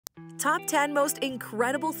Top 10 Most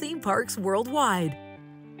Incredible Theme Parks Worldwide.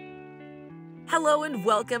 Hello and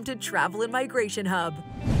welcome to Travel and Migration Hub.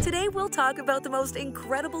 Today we'll talk about the most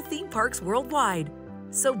incredible theme parks worldwide.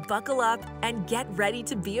 So buckle up and get ready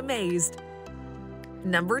to be amazed.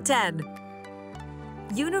 Number 10.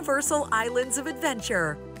 Universal Islands of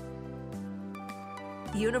Adventure.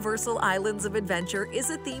 Universal Islands of Adventure is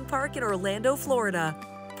a theme park in Orlando, Florida,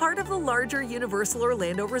 part of the larger Universal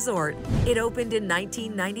Orlando Resort. It opened in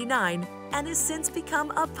 1999 and has since become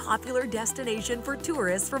a popular destination for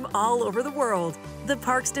tourists from all over the world. The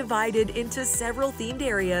park's divided into several themed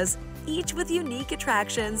areas, each with unique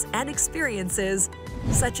attractions and experiences,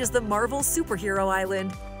 such as the Marvel Superhero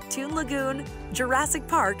Island, Toon Lagoon, Jurassic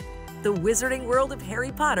Park, the Wizarding World of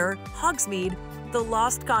Harry Potter, Hogsmeade, the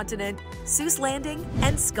Lost Continent, Seuss Landing,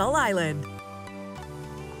 and Skull Island.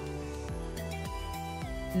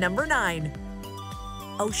 Number 9.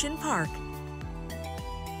 Ocean Park.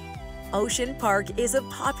 Ocean Park is a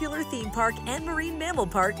popular theme park and marine mammal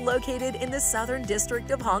park located in the Southern District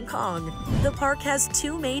of Hong Kong. The park has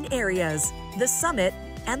two main areas, the summit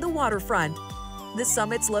and the waterfront. The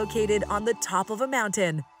summit's located on the top of a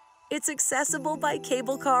mountain. It's accessible by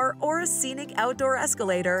cable car or a scenic outdoor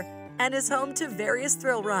escalator and is home to various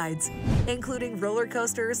thrill rides, including roller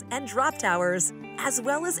coasters and drop towers, as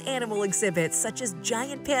well as animal exhibits such as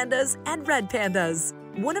giant pandas and red pandas.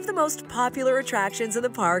 One of the most popular attractions in the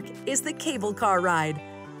park is the cable car ride,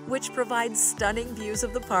 which provides stunning views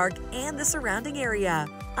of the park and the surrounding area.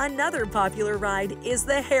 Another popular ride is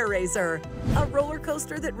the Hair Raiser, a roller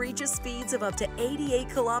coaster that reaches speeds of up to 88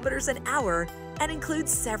 kilometers an hour and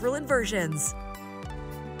includes several inversions.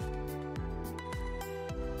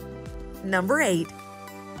 Number 8.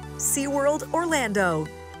 SeaWorld Orlando.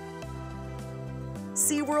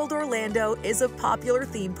 SeaWorld Orlando is a popular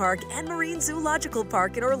theme park and marine zoological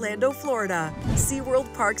park in Orlando, Florida.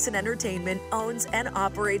 SeaWorld Parks and Entertainment owns and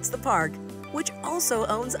operates the park, which also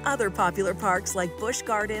owns other popular parks like Busch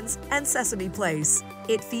Gardens and Sesame Place.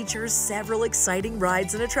 It features several exciting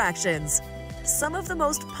rides and attractions. Some of the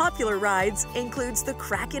most popular rides includes the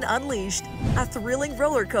Kraken Unleashed, a thrilling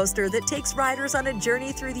roller coaster that takes riders on a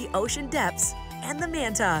journey through the ocean depths, and the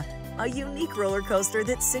Manta, a unique roller coaster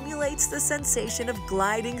that simulates the sensation of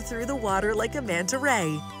gliding through the water like a manta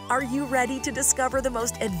ray. Are you ready to discover the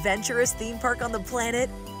most adventurous theme park on the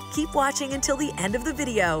planet? Keep watching until the end of the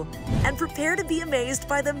video, and prepare to be amazed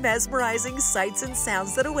by the mesmerizing sights and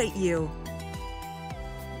sounds that await you.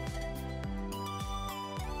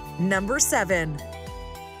 Number 7.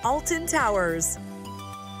 Alton Towers.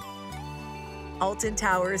 Alton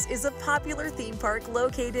Towers is a popular theme park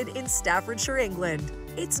located in Staffordshire, England.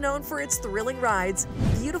 It's known for its thrilling rides,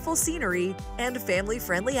 beautiful scenery, and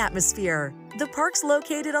family-friendly atmosphere. The park's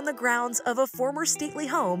located on the grounds of a former stately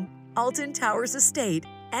home, Alton Towers Estate,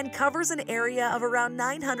 and covers an area of around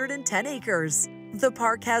 910 acres. The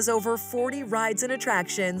park has over 40 rides and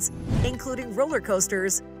attractions, including roller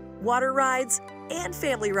coasters, water rides, and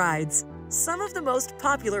family rides. Some of the most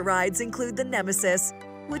popular rides include the Nemesis,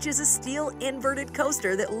 which is a steel inverted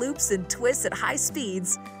coaster that loops and twists at high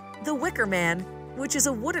speeds, the Wicker Man, which is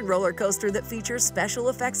a wooden roller coaster that features special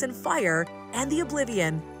effects and fire, and the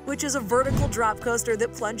Oblivion, which is a vertical drop coaster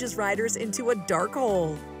that plunges riders into a dark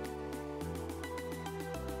hole.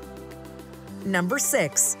 Number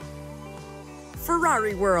 6.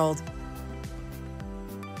 Ferrari World.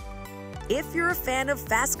 If you're a fan of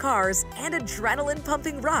fast cars and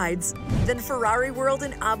adrenaline-pumping rides, then Ferrari World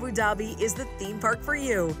in Abu Dhabi is the theme park for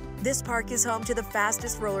you. This park is home to the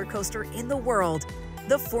fastest roller coaster in the world,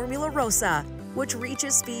 the Formula Rossa, which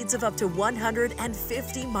reaches speeds of up to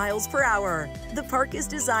 150 miles per hour. The park is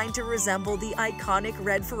designed to resemble the iconic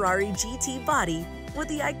red Ferrari GT body with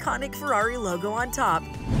the iconic Ferrari logo on top,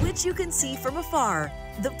 which you can see from afar.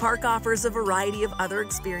 The park offers a variety of other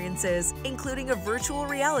experiences, including a virtual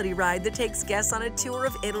reality ride that takes guests on a tour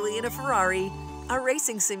of Italy in a Ferrari, a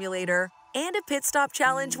racing simulator, and a pit stop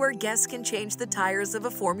challenge where guests can change the tires of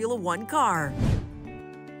a Formula One car.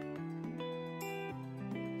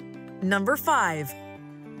 Number 5.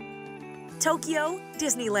 Tokyo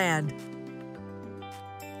Disneyland.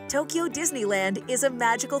 Tokyo Disneyland is a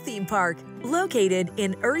magical theme park located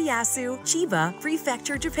in Urayasu, Chiba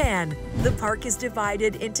Prefecture, Japan. The park is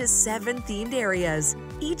divided into 7 themed areas,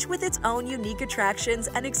 each with its own unique attractions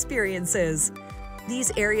and experiences.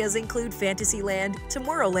 These areas include Fantasyland,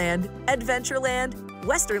 Tomorrowland, Adventureland,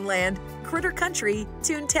 Westernland, Critter Country,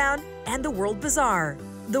 Toontown, and the World Bazaar.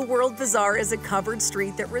 The World Bazaar is a covered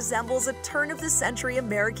street that resembles a turn-of-the-century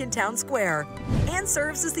American town square and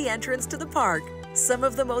serves as the entrance to the park. Some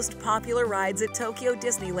of the most popular rides at Tokyo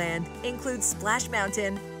Disneyland include Splash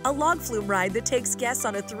Mountain, a log flume ride that takes guests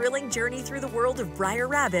on a thrilling journey through the world of Briar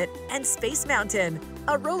Rabbit and Space Mountain,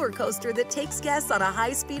 a roller coaster that takes guests on a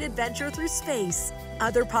high-speed adventure through space.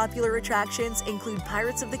 Other popular attractions include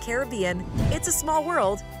Pirates of the Caribbean, It's a Small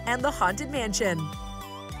World, and the Haunted Mansion.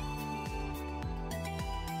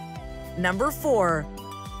 Number 4.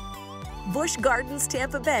 Busch Gardens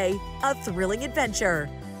Tampa Bay, a thrilling adventure.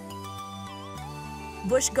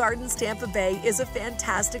 Busch Gardens Tampa Bay is a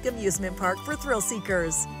fantastic amusement park for thrill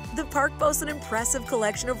seekers. The park boasts an impressive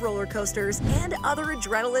collection of roller coasters and other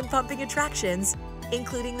adrenaline-pumping attractions,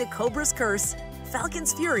 including the Cobra's Curse,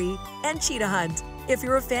 Falcon's Fury, and Cheetah Hunt. If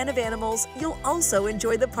you're a fan of animals, you'll also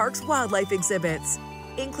enjoy the park's wildlife exhibits,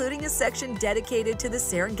 including a section dedicated to the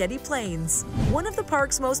Serengeti Plains. One of the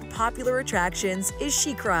park's most popular attractions is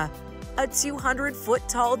SheiKra, a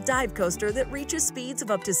 200-foot-tall dive coaster that reaches speeds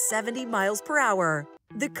of up to 70 miles per hour.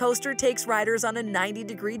 The coaster takes riders on a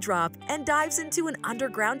 90-degree drop and dives into an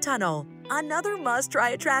underground tunnel. Another must-try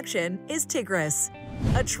attraction is Tigris,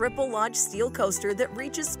 a triple-launch steel coaster that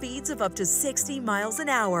reaches speeds of up to 60 miles an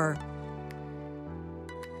hour.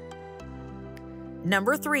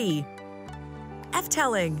 Number 3.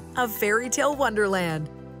 Efteling, a fairy tale wonderland.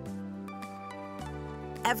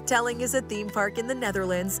 Efteling is a theme park in the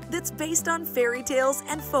Netherlands that's based on fairy tales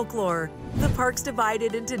and folklore. The park's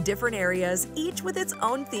divided into different areas, each with its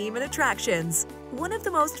own theme and attractions. One of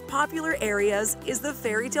the most popular areas is the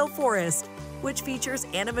Fairy Tale Forest, which features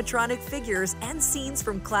animatronic figures and scenes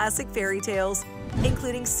from classic fairy tales,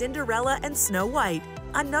 including Cinderella and Snow White.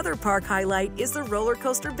 Another park highlight is the roller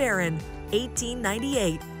coaster Baron,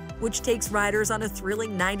 1898, which takes riders on a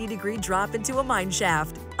thrilling 90-degree drop into a mine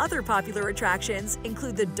shaft. Other popular attractions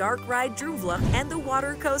include the dark ride Droevla and the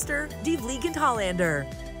water coaster Die Vliegend Hollander.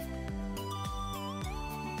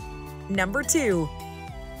 Number 2.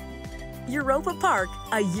 Europa Park,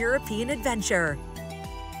 a European adventure.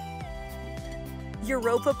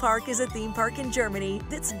 Europa Park is a theme park in Germany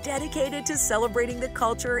that's dedicated to celebrating the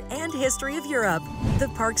culture and history of Europe. The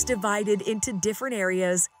park's divided into different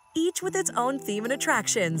areas, each with its own theme and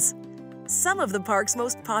attractions. Some of the park's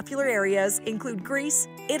most popular areas include Greece,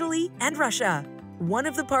 Italy, and Russia. One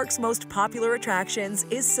of the park's most popular attractions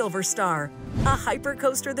is Silver Star, a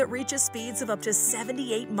hypercoaster that reaches speeds of up to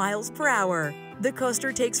 78 miles per hour. The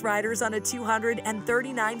coaster takes riders on a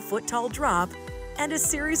 239-foot-tall drop and a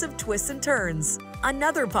series of twists and turns.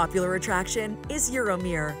 Another popular attraction is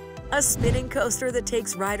Euromir, a spinning coaster that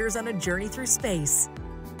takes riders on a journey through space.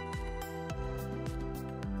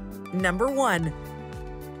 Number 1.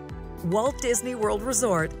 Walt Disney World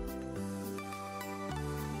Resort.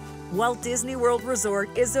 Walt Disney World Resort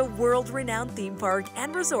is a world-renowned theme park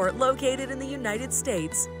and resort located in the United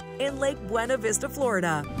States in Lake Buena Vista,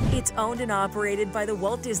 Florida. It's owned and operated by the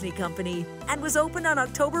Walt Disney Company and was opened on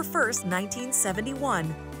October 1,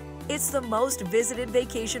 1971. It's the most visited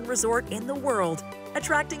vacation resort in the world,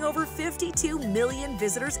 attracting over 52 million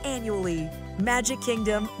visitors annually. Magic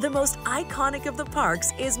Kingdom, the most iconic of the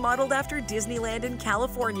parks, is modeled after Disneyland in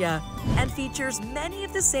California and features many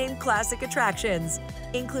of the same classic attractions,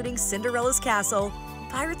 including Cinderella's Castle,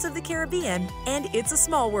 Pirates of the Caribbean, and It's a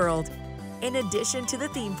Small World. In addition to the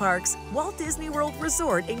theme parks, Walt Disney World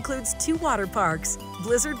Resort includes 2 water parks,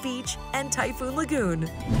 Blizzard Beach and Typhoon Lagoon.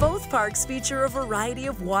 Both parks feature a variety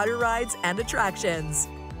of water rides and attractions.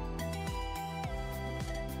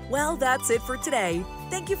 Well, that's it for today.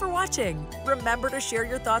 Thank you for watching. Remember to share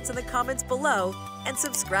your thoughts in the comments below and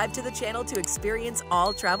subscribe to the channel to experience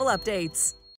all travel updates.